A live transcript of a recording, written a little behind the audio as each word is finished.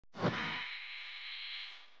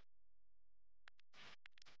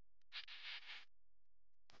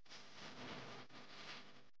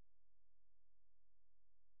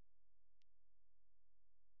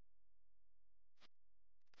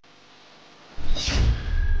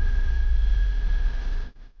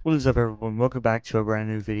What is up, everyone? Welcome back to a brand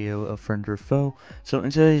new video of Friend or Foe. So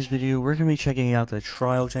in today's video, we're going to be checking out the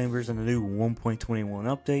trial chambers and the new 1.21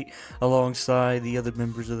 update alongside the other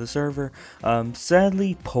members of the server.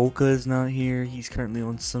 Sadly, Polka is not here. He's currently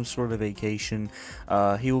on some sort of vacation.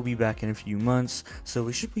 He will be back in a few months, so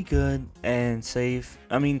we should be good and safe.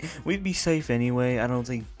 I mean, we'd be safe anyway. I don't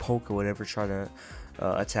think Polka would ever try to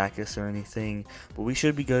attack us or anything, but we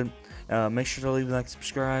should be good. Make sure to leave a like,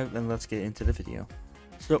 subscribe, and let's get into the video.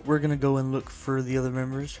 So we're gonna go and look for the other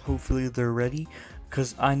members. Hopefully they're ready,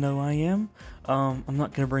 because I know I am. I'm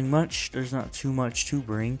not gonna bring much. There's not too much to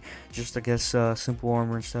bring. Just, I guess, simple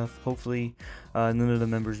armor and stuff. Hopefully none of the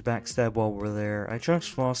members backstab while we're there. I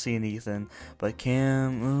trust 𝗙𝗏 and Ethan, but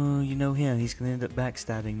Cam, you know him. He's gonna end up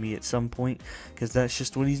backstabbing me at some point, because that's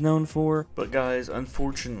just what he's known for. But guys,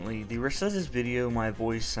 unfortunately, the rest of this video, my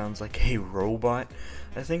voice sounds like a robot.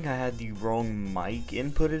 I think I had the wrong mic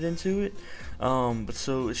inputted into it. But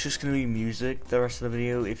so it's just going to be music the rest of the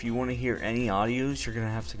video. If you want to hear any audios, you're going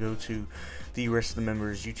to have to go to the rest of the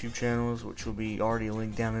members' YouTube channels, which will be already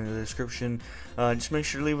linked down in the description. Just make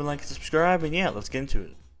sure to leave a like and subscribe, and yeah, let's get into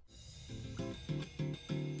it.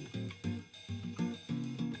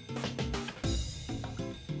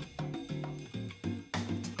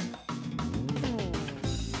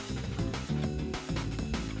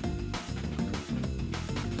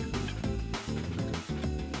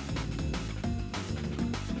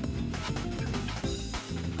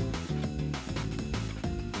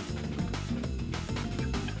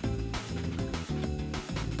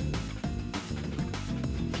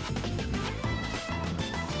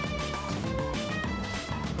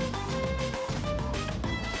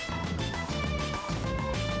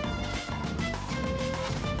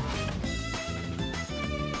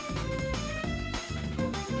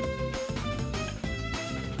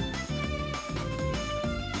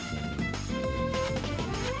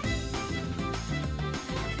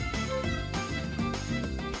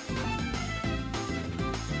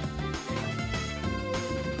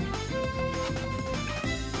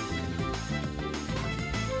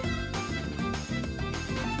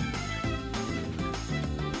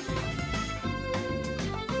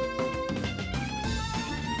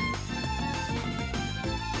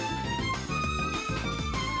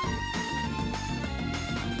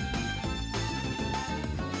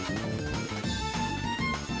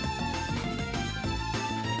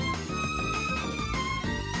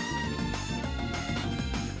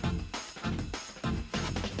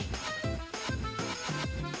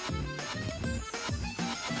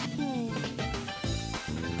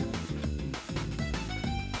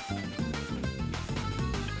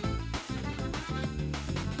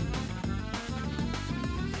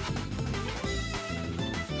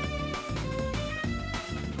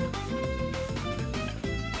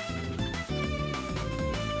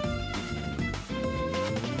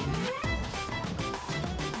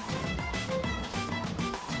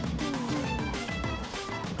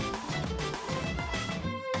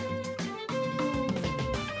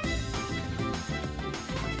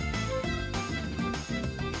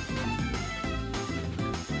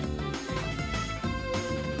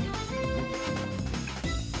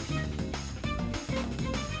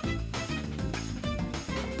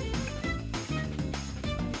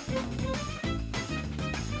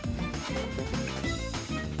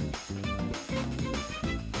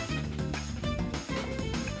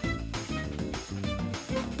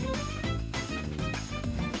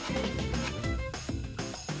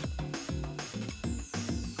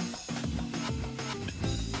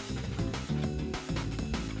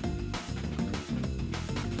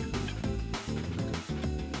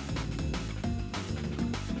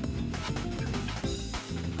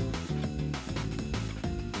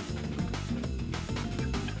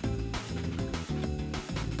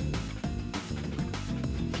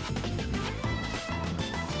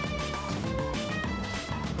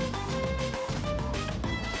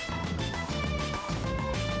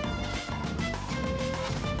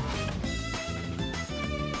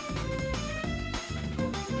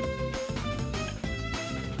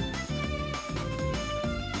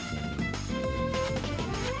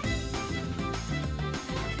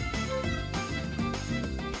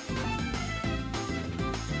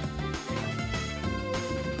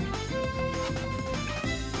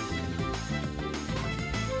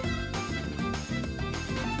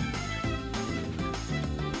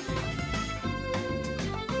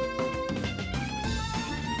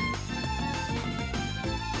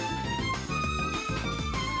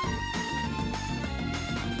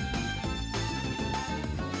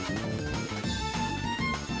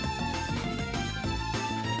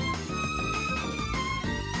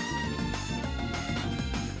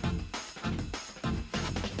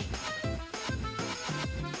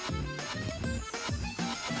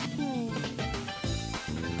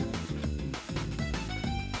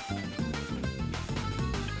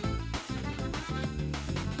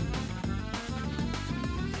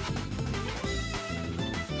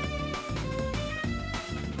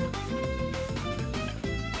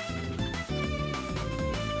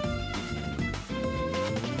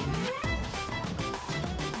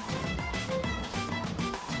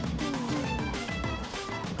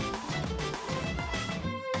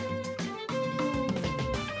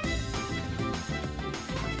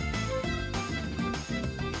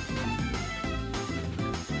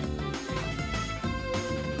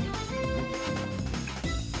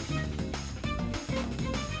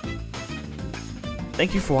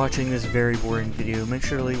 Thank you for watching this very boring video. Make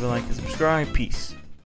sure to leave a like and subscribe. Peace.